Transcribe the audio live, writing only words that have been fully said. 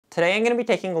Today I'm going to be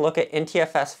taking a look at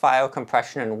NTFS file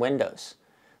compression in Windows.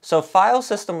 So file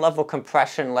system level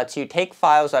compression lets you take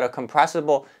files that are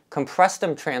compressible, compress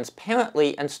them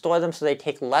transparently, and store them so they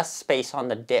take less space on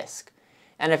the disk.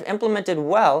 And if implemented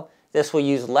well, this will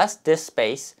use less disk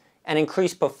space and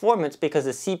increase performance because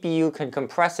the CPU can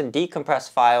compress and decompress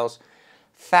files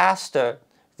faster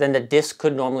than the disk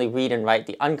could normally read and write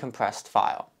the uncompressed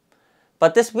file.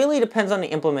 But this really depends on the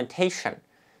implementation.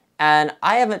 And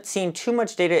I haven't seen too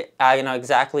much data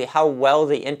exactly how well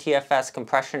the NTFS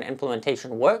compression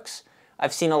implementation works.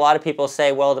 I've seen a lot of people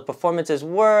say, well, the performance is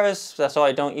worse, so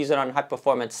I don't use it on high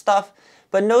performance stuff,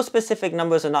 but no specific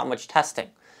numbers and not much testing.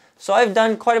 So I've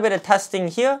done quite a bit of testing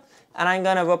here, and I'm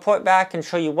going to report back and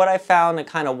show you what I found and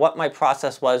kind of what my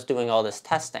process was doing all this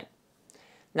testing.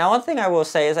 Now, one thing I will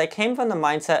say is I came from the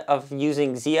mindset of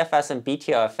using ZFS and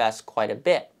BTRFS quite a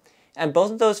bit. And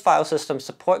both of those file systems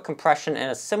support compression in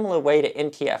a similar way to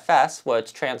NTFS, where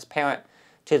it's transparent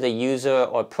to the user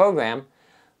or program,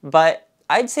 but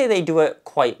I'd say they do it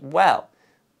quite well.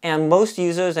 And most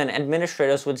users and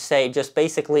administrators would say just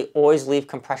basically always leave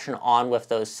compression on with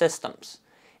those systems,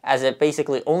 as it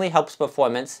basically only helps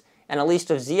performance, and at least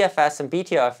with ZFS and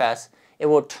BTRFS, it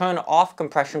will turn off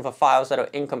compression for files that are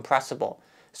incompressible.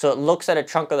 So it looks at a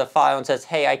chunk of the file and says,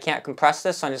 hey, I can't compress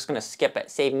this, so I'm just going to skip it,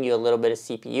 saving you a little bit of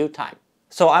CPU time.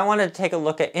 So I wanted to take a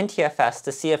look at NTFS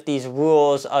to see if these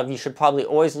rules of you should probably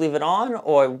always leave it on,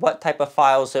 or what type of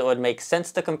files it would make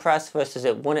sense to compress versus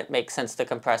it wouldn't make sense to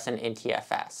compress in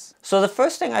NTFS. So the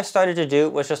first thing I started to do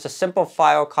was just a simple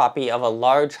file copy of a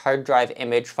large hard drive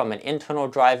image from an internal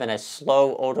drive in a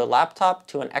slow older laptop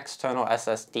to an external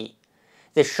SSD.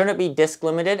 This shouldn't be disk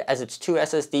limited as it's 2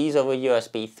 SSDs over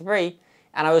USB 3,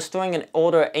 and I was storing an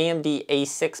older AMD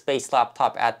A6 based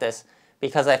laptop at this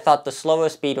because I thought the slower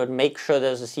speed would make sure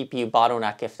there's a CPU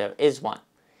bottleneck if there is one.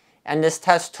 And this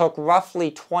test took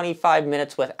roughly 25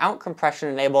 minutes without compression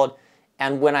enabled,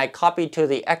 and when I copied to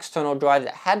the external drive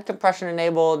that had compression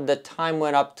enabled, the time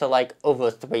went up to like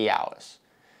over 3 hours.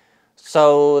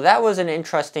 So that was an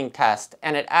interesting test,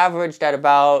 and it averaged at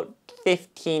about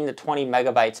 15 to 20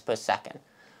 megabytes per second.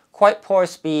 Quite poor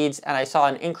speeds, and I saw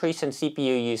an increase in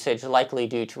CPU usage likely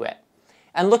due to it.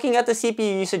 And looking at the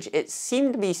CPU usage, it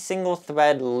seemed to be single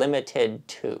thread limited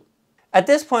too. At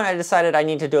this point I decided I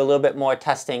need to do a little bit more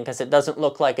testing because it doesn't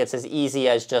look like it's as easy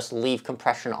as just leave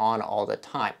compression on all the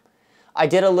time. I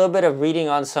did a little bit of reading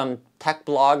on some tech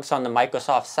blogs on the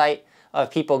Microsoft site of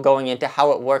people going into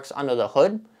how it works under the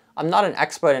hood. I'm not an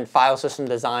expert in file system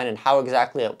design and how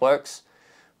exactly it works,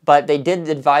 but they did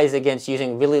advise against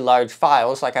using really large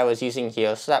files like I was using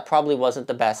here, so that probably wasn't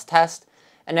the best test.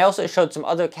 And they also showed some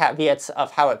other caveats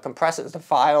of how it compresses the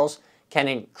files, can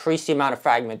increase the amount of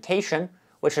fragmentation,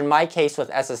 which in my case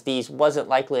with SSDs wasn't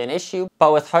likely an issue,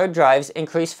 but with hard drives,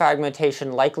 increased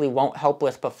fragmentation likely won't help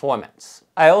with performance.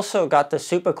 I also got the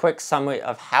super quick summary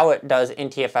of how it does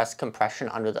NTFS compression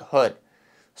under the hood.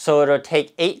 So it'll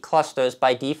take 8 clusters,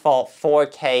 by default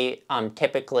 4K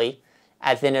typically,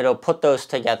 and then it'll put those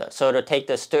together. So it'll take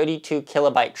this 32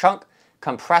 kilobyte chunk,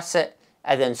 compress it,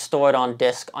 and then store it on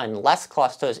disk on less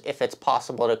clusters if it's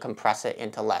possible to compress it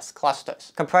into less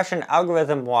clusters. Compression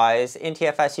algorithm-wise,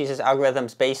 NTFS uses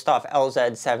algorithms based off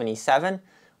LZ77,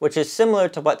 which is similar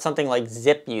to what something like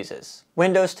zip uses.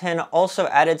 Windows 10 also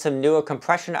added some newer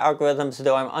compression algorithms,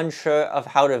 though I'm unsure of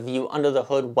how to view under the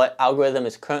hood what algorithm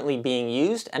is currently being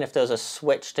used and if there's a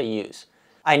switch to use.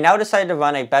 I now decided to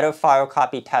run a better file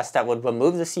copy test that would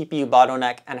remove the CPU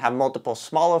bottleneck and have multiple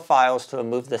smaller files to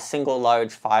remove the single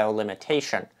large file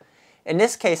limitation. In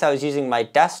this case, I was using my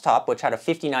desktop, which had a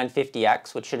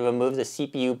 5950X, which should remove the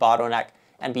CPU bottleneck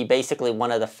and be basically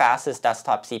one of the fastest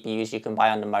desktop CPUs you can buy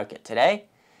on the market today.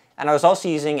 And I was also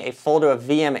using a folder of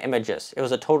VM images. It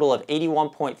was a total of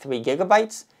 81.3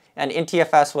 gigabytes, and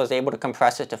NTFS was able to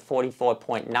compress it to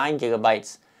 44.9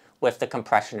 gigabytes with the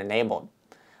compression enabled.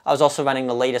 I was also running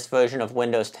the latest version of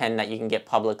Windows 10 that you can get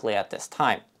publicly at this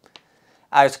time.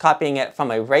 I was copying it from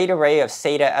a RAID array of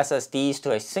SATA SSDs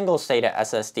to a single SATA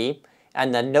SSD,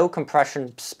 and the no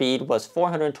compression speed was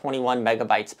 421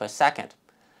 megabytes per second.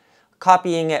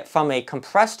 Copying it from a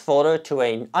compressed folder to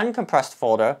an uncompressed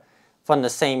folder from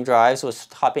the same drives was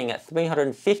copying at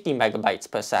 350 megabytes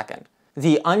per second.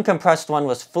 The uncompressed one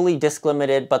was fully disk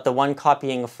limited, but the one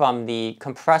copying from the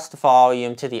compressed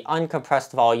volume to the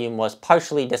uncompressed volume was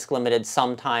partially disk limited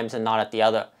sometimes and not at the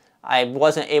other. I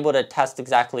wasn't able to test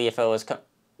exactly if it was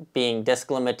being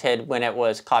disk limited when it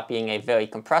was copying a very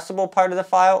compressible part of the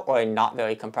file or a not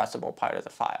very compressible part of the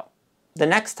file. The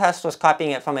next test was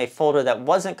copying it from a folder that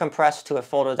wasn't compressed to a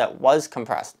folder that was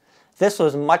compressed. This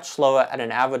was much slower at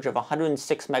an average of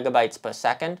 106 megabytes per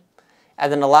second.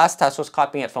 And then the last test was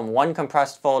copying it from one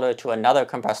compressed folder to another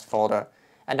compressed folder,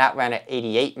 and that ran at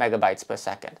 88 megabytes per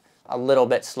second, a little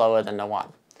bit slower than the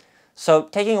one. So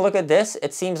taking a look at this,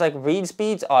 it seems like read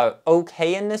speeds are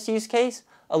okay in this use case,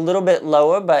 a little bit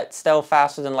lower, but still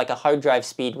faster than like a hard drive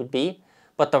speed would be,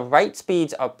 but the write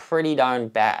speeds are pretty darn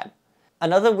bad.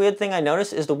 Another weird thing I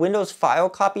noticed is the Windows file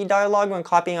copy dialog when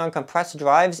copying on compressed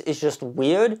drives is just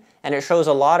weird, and it shows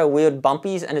a lot of weird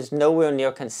bumpies and is nowhere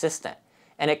near consistent.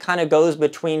 And it kind of goes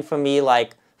between, for me,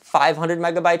 like 500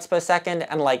 megabytes per second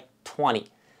and like 20.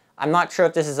 I'm not sure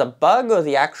if this is a bug or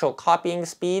the actual copying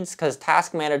speeds, because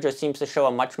Task Manager seems to show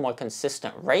a much more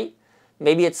consistent rate.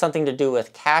 Maybe it's something to do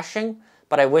with caching,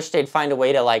 but I wish they'd find a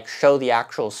way to like show the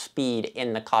actual speed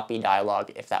in the copy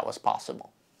dialog if that was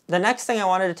possible. The next thing I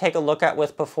wanted to take a look at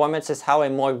with performance is how a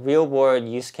more real-world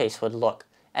use case would look,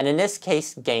 and in this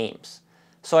case, games.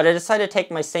 So I decided to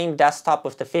take my same desktop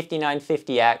with the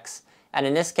 5950X, and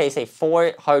in this case a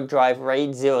 4 hard drive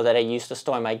RAID 0 that I used to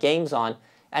store my games on,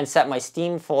 and set my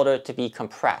Steam folder to be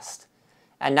compressed.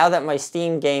 And now that my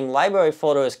Steam game library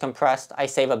folder is compressed, I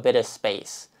save a bit of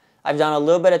space. I've done a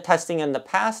little bit of testing in the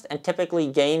past, and typically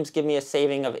games give me a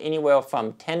saving of anywhere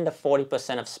from 10 to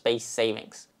 40% of space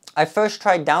savings. I first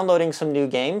tried downloading some new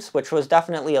games, which was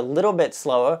definitely a little bit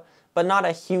slower, but not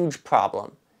a huge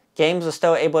problem. Games are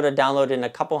still able to download in a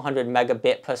couple hundred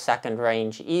megabit per second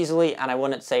range easily, and I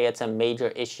wouldn't say it's a major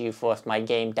issue for my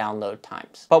game download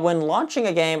times. But when launching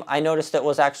a game, I noticed it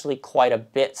was actually quite a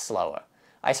bit slower.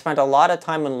 I spent a lot of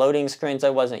time on loading screens I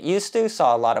wasn't used to,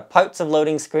 saw a lot of parts of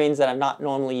loading screens that I'm not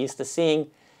normally used to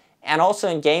seeing, and also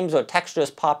in games where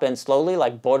textures pop in slowly,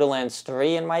 like Borderlands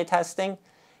 3 in my testing,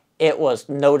 it was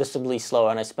noticeably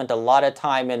slower, and I spent a lot of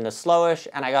time in the slowish,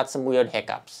 and I got some weird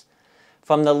hiccups.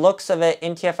 From the looks of it,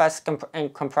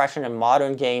 NTFS compression and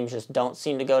modern games just don't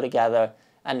seem to go together,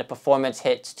 and the performance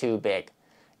hit's too big.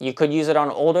 You could use it on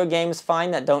older games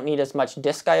fine that don't need as much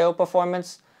disk I/O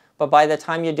performance, but by the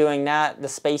time you're doing that, the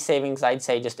space savings I'd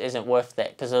say just isn't worth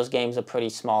it, because those games are pretty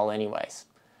small anyways.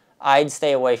 I'd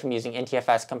stay away from using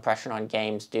NTFS compression on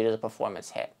games due to the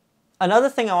performance hit. Another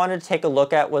thing I wanted to take a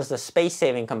look at was the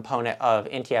space-saving component of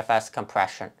NTFS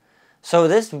compression. So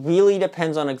this really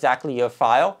depends on exactly your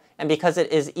file, and because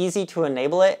it is easy to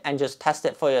enable it and just test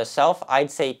it for yourself,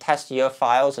 I'd say test your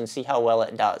files and see how well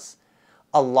it does.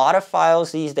 A lot of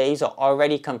files these days are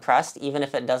already compressed, even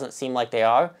if it doesn't seem like they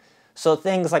are. So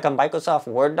things like a Microsoft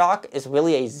Word doc is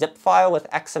really a zip file with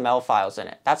XML files in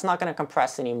it. That's not going to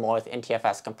compress anymore with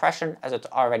NTFS compression, as it's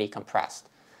already compressed.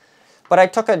 But I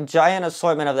took a giant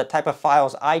assortment of the type of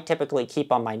files I typically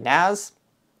keep on my NAS,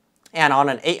 and on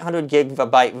an 800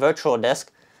 gigabyte virtual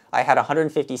disk, I had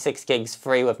 156 gigs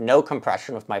free with no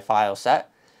compression with my file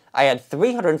set. I had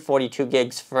 342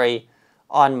 gigs free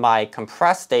on my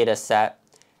compressed data set,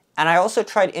 and I also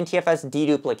tried NTFS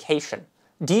deduplication.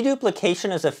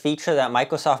 Deduplication is a feature that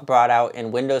Microsoft brought out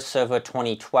in Windows Server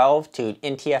 2012 to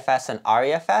NTFS and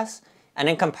REFS, and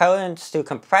in comparison to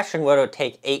compression, where it'll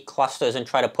take 8 clusters and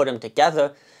try to put them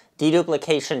together,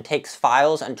 deduplication takes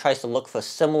files and tries to look for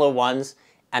similar ones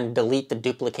and delete the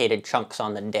duplicated chunks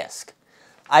on the disk.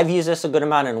 I've used this a good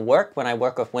amount in work when I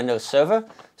work with Windows Server,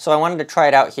 so I wanted to try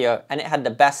it out here, and it had the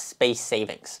best space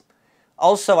savings.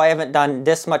 Also, I haven't done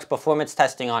this much performance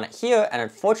testing on it here, and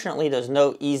unfortunately there's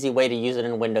no easy way to use it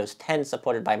in Windows 10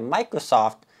 supported by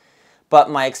Microsoft, but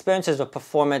my experiences with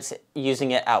performance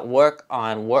using it at work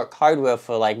on work hardware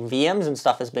for like VMs and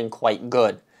stuff has been quite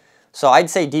good. So I'd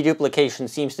say deduplication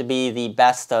seems to be the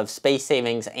best of space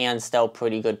savings and still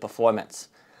pretty good performance.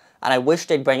 And I wish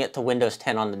they'd bring it to Windows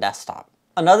 10 on the desktop.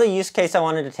 Another use case I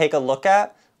wanted to take a look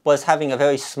at was having a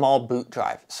very small boot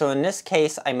drive. So in this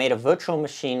case, I made a virtual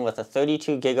machine with a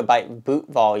 32 gigabyte boot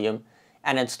volume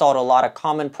and installed a lot of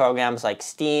common programs like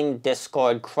Steam,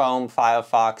 Discord, Chrome,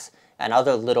 Firefox, and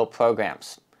other little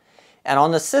programs. And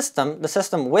on the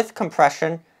system with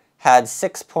compression had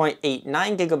 6.89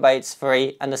 gigabytes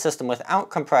free, and the system without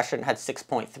compression had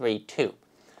 6.32.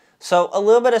 So a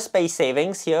little bit of space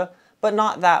savings here, but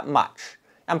not that much.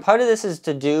 And part of this is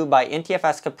to do by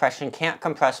NTFS compression can't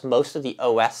compress most of the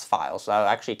OS files, so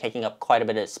actually taking up quite a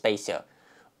bit of space here.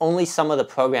 Only some of the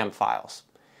program files.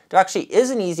 There actually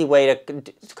is an easy way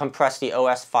to compress the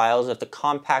OS files with the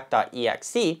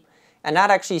compact.exe, and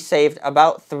that actually saved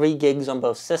about 3 gigs on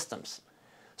both systems.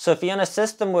 So if you're in a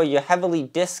system where you're heavily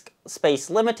disk space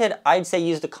limited, I'd say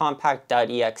use the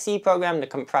compact.exe program to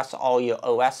compress all your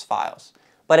OS files.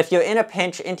 But if you're in a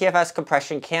pinch, NTFS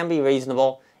compression can be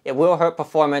reasonable. It will hurt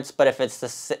performance, but if it's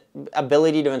the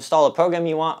ability to install a program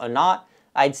you want or not,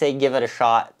 I'd say give it a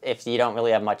shot if you don't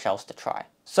really have much else to try.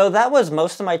 So that was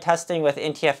most of my testing with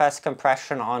NTFS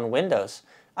compression on Windows.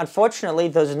 Unfortunately,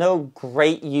 there's no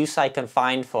great use I can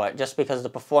find for it just because the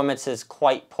performance is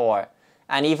quite poor.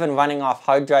 And even running off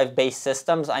hard drive based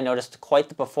systems, I noticed quite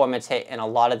the performance hit in a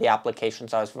lot of the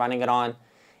applications I was running it on.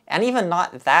 And even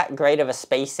not that great of a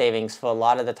space savings for a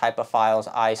lot of the type of files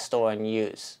I store and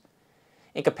use.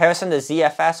 In comparison to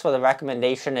ZFS, where the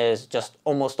recommendation is just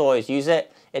almost always use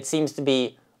it, it seems to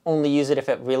be only use it if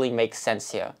it really makes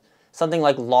sense here. Something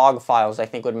like log files I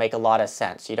think would make a lot of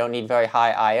sense. You don't need very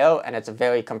high I/O and it's a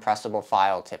very compressible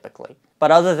file typically.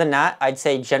 But other than that, I'd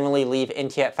say generally leave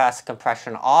NTFS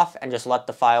compression off and just let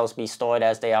the files be stored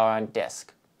as they are on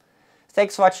disk.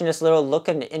 Thanks for watching this little look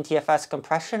into NTFS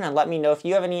compression, and let me know if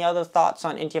you have any other thoughts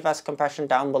on NTFS compression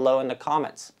down below in the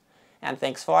comments. And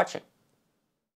thanks for watching.